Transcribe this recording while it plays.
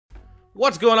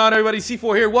What's going on, everybody?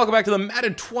 C4 here. Welcome back to the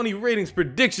Madden 20 Ratings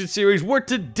Prediction Series, where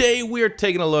today we are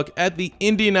taking a look at the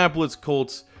Indianapolis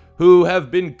Colts, who have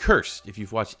been cursed. If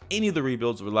you've watched any of the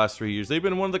rebuilds over the last 3 years, they've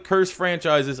been one of the cursed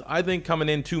franchises. I think coming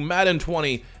into Madden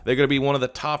 20, they're going to be one of the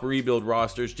top rebuild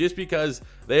rosters just because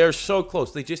they are so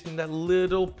close. They just need that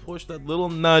little push, that little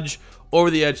nudge over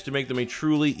the edge to make them a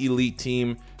truly elite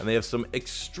team, and they have some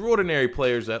extraordinary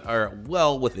players that are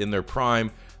well within their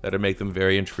prime that'll make them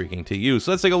very intriguing to use.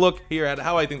 So let's take a look here at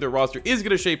how I think their roster is going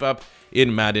to shape up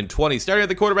in Madden 20. Starting at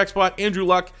the quarterback spot, Andrew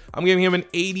Luck. I'm giving him an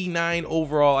 89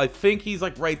 overall. I think he's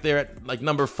like right there at like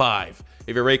number 5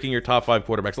 if you're ranking your top 5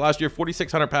 quarterbacks. Last year,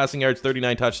 4,600 passing yards,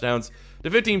 39 touchdowns to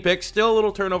 15 picks. Still a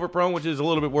little turnover prone, which is a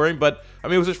little bit worrying, but I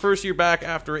mean, it was his first year back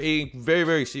after a very,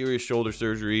 very serious shoulder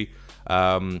surgery.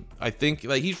 I think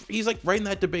like he's like right in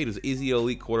that debate. Is he an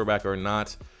elite quarterback or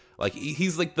not? Like,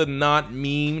 he's like the not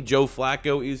meme Joe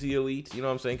Flacco is the elite, you know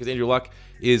what I'm saying? Because Andrew Luck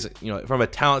is, you know, from a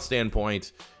talent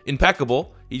standpoint,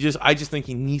 impeccable. I just think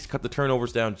he needs to cut the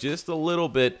turnovers down just a little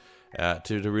bit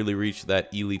to really reach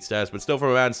that elite status. But still, from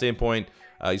a Madden standpoint,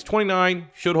 he's 29,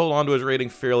 should hold on to his rating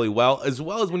fairly well. As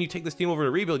well as when you take this team over to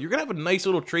rebuild, you're going to have a nice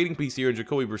little trading piece here in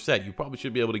Jacoby Brissett. You probably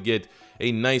should be able to get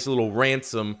a nice little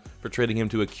ransom for trading him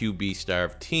to a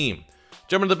QB-starved team.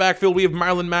 Jumping to the backfield, we have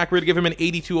Marlon Mack. We're going to give him an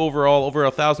 82 overall, over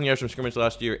 1,000 yards from scrimmage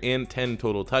last year, and 10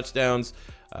 total touchdowns.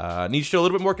 Needs to show a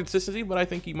little bit more consistency, but I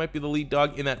think he might be the lead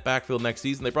dog in that backfield next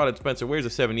season. They brought in Spencer Ware's a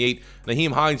 78.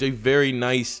 Naheem Hines, a very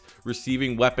nice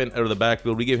receiving weapon out of the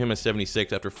backfield. We give him a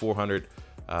 76 after 700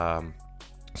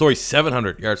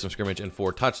 yards from scrimmage and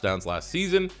 4 touchdowns last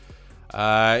season.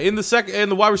 In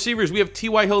the wide receivers, we have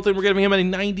T.Y. Hilton. We're giving him a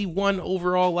 91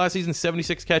 overall last season,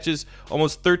 76 catches,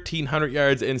 almost 1,300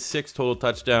 yards, and 6 total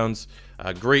touchdowns.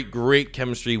 Great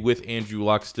chemistry with Andrew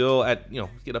Luck. Still at,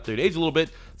 get up there in age a little bit.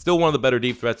 Still one of the better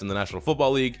deep threats in the National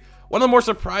Football League. One of the more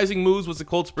surprising moves was the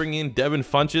Colts bringing in Devin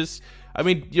Funchess. I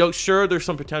mean, sure, there's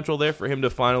some potential there for him to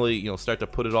finally, start to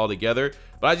put it all together.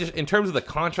 But in terms of the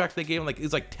contract they gave him,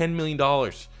 it's like $10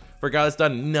 million. For a guy that's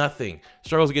done nothing,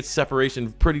 struggles to get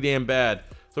separation pretty damn bad.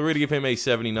 So we're going to give him a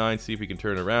 79, see if he can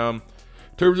turn it around.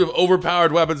 In terms of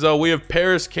overpowered weapons, though, we have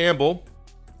Paris Campbell,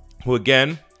 who,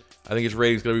 again, I think his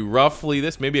rating is going to be roughly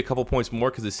this, maybe a couple points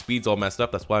more because his speed's all messed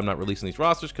up. That's why I'm not releasing these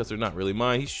rosters, because they're not really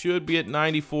mine. He should be at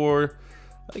 94,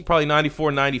 I think probably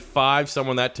 94, 95,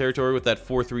 somewhere in that territory with that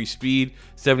 4.3 speed.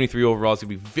 73 overall is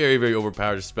going to be very, very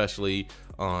overpowered, especially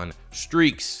on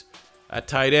streaks. At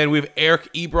tight end, we have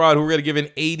Eric Ebron, who we're going to give an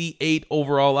 88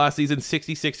 overall last season,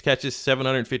 66 catches,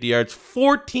 750 yards,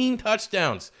 14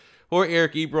 touchdowns for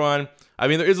Eric Ebron. I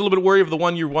mean, there is a little bit of worry of the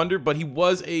one-year wonder, but he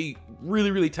was a really,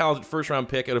 really talented first-round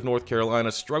pick out of North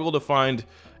Carolina, struggled to find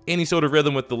any sort of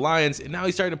rhythm with the Lions, and now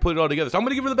he's starting to put it all together. So I'm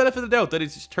going to give him the benefit of the doubt that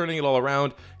he's just turning it all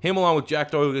around. Him along with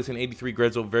Jack Doyle, who gets an 83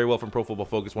 grade zone, very well from Pro Football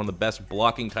Focus, one of the best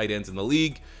blocking tight ends in the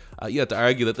league. You have to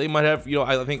argue that they might have,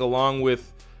 I think along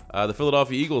with the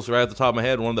Philadelphia Eagles, right at the top of my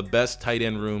head, one of the best tight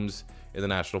end rooms in the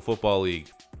National Football League.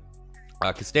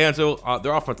 Costanzo,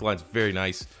 their offensive line's very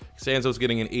nice. Costanzo's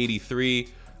getting an 83.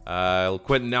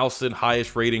 Quentin Nelson,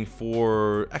 highest rating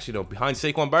for, behind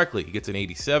Saquon Barkley. He gets an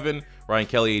 87. Ryan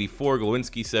Kelly, 84.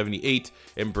 Glowinski, 78.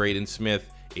 And Braden Smith,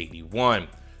 81.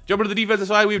 Jumping to the defensive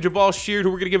side, we have Jabal Sheard,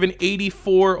 who we're going to give an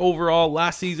 84 overall.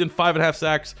 Last season, 5.5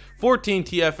 sacks, 14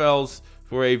 TFLs.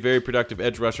 For a very productive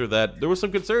edge rusher that there was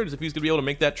some concerns if he's going to be able to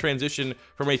make that transition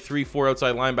from a 3-4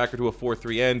 outside linebacker to a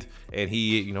 4-3 end, and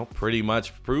he, pretty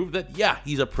much proved that, yeah,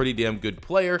 he's a pretty damn good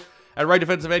player. At right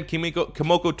defensive end, Kimoko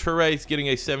Toure is getting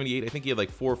a 78. I think he had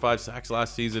like 4 or 5 sacks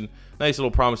last season. Nice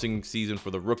little promising season for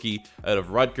the rookie out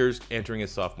of Rutgers entering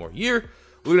his sophomore year.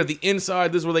 Looking at the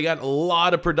inside, this is where they got a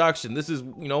lot of production. This is,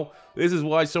 this is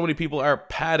why so many people are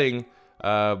patting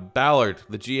Ballard,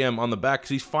 the GM, on the back, because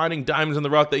he's finding diamonds in the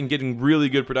rough and getting really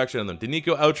good production on them.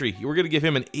 Danico Autry, we're going to give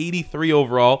him an 83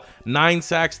 overall, 9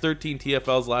 sacks, 13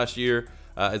 TFLs last year.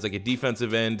 As like a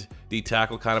defensive end, D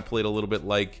tackle, kind of played a little bit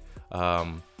like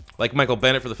Michael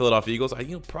Bennett for the Philadelphia Eagles.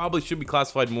 Probably should be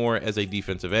classified more as a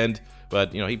defensive end,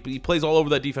 but he plays all over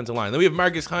that defensive line. Then we have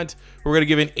Marcus Hunt, who we're going to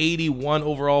give an 81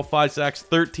 overall, 5 sacks,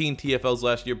 13 TFLs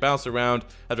last year, bounced around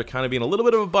after kind of being a little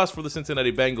bit of a bust for the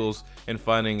Cincinnati Bengals and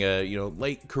finding a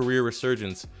late career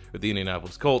resurgence with the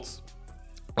Indianapolis Colts.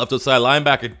 Left outside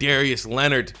linebacker Darius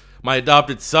Leonard, my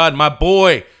adopted son, my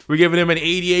boy. We're giving him an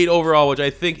 88 overall, which I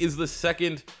think is the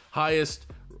second highest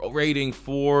rating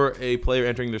for a player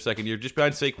entering their second year, just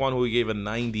behind Saquon, who we gave a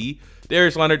 90.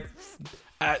 Darius Leonard,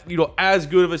 as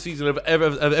good of a season I've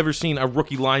ever seen a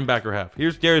rookie linebacker have.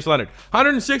 Here's Darius Leonard: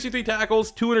 163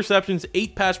 tackles, 2 interceptions,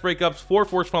 8 pass breakups, 4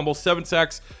 forced fumbles, 7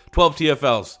 sacks, 12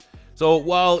 TFLs. So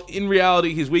while in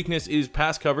reality his weakness is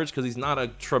pass coverage because he's not a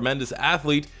tremendous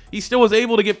athlete, he still was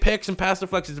able to get picks and pass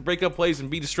deflections to break up plays and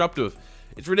be disruptive.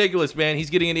 It's ridiculous, man. He's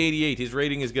getting an 88. His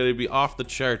rating is going to be off the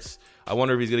charts. I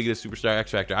wonder if he's going to get a superstar X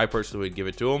Factor. I personally would give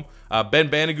it to him. Ben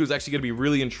Bandigoot is actually going to be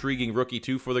really intriguing rookie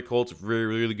too for the Colts.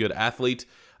 Really good athlete.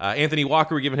 Anthony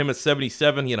Walker, we're giving him a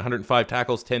 77. He had 105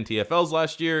 tackles, 10 TFLs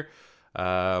last year.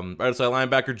 Right outside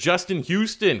linebacker Justin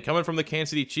Houston, coming from the Kansas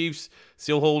City Chiefs,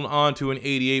 still holding on to an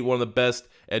 88, one of the best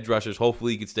edge rushers.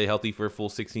 Hopefully he can stay healthy for a full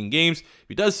 16 games. If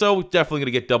he does so, we're definitely going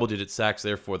to get double-digit sacks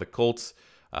there for the Colts.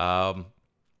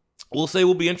 We'll say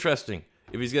will be interesting.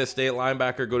 If he's going to stay at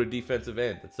linebacker, go to defensive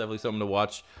end. That's definitely something to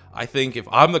watch. I think if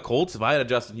I'm the Colts, if I had a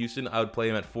Justin Houston, I would play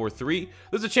him at 4-3.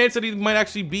 There's a chance that he might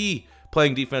actually be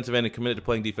playing defensive end and committed to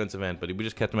playing defensive end, but we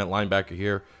just kept him at linebacker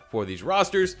here for these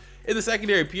rosters. In the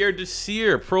secondary, Pierre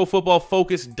Desir, Pro Football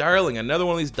Focus darling, another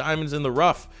one of these diamonds in the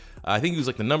rough. I think he was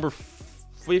like the number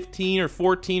 15 or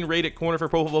 14 rated corner for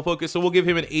Pro Football Focus, so we'll give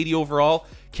him an 80 overall.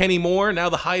 Kenny Moore, now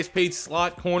the highest paid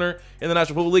slot corner in the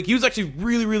National Football League. He was actually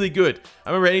really good. I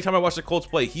remember anytime I watched the Colts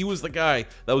play, he was the guy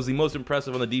that was the most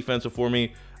impressive on the defensive for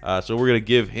me. So we're going to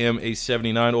give him a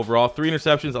 79 overall. 3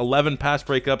 interceptions, 11 pass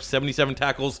breakups, 77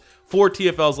 tackles, 4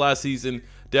 TFLs last season.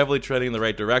 Definitely trending in the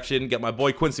right direction. Get my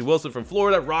boy Quincy Wilson from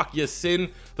Florida. Rock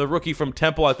Ya-Sin, the rookie from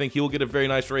Temple. I think he will get a very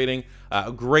nice rating.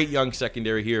 A great young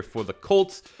secondary here for the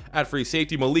Colts. At free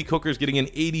safety, Malik Hooker's getting an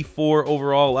 84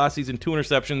 overall. Last season, 2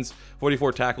 interceptions,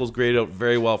 44 tackles. Graded out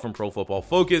very well from Pro Football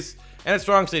Focus. And at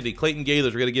strong safety, Clayton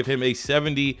Gaylors, we're going to give him a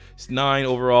 79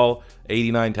 overall,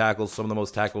 89 tackles, some of the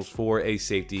most tackles for a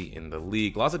safety in the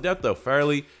league. Lots of depth, though.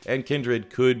 Farley and Kindred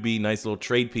could be nice little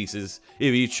trade pieces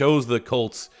if you chose the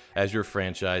Colts as your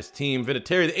franchise team.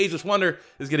 Vinatieri, the Ageless Wonder,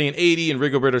 is getting an 80, and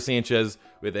Rigoberto Sanchez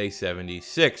with a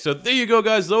 76. So there you go,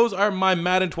 guys. Those are my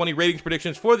Madden 20 ratings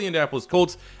predictions for the Indianapolis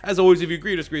Colts. As always, if you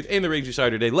agree or disagree with any of the ratings you saw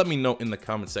today, let me know in the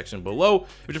comment section below.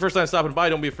 If it's your first time stopping by,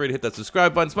 don't be afraid to hit that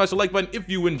subscribe button, smash the like button if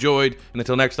you enjoyed. And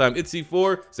until next time, it's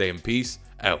C4 saying peace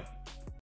out.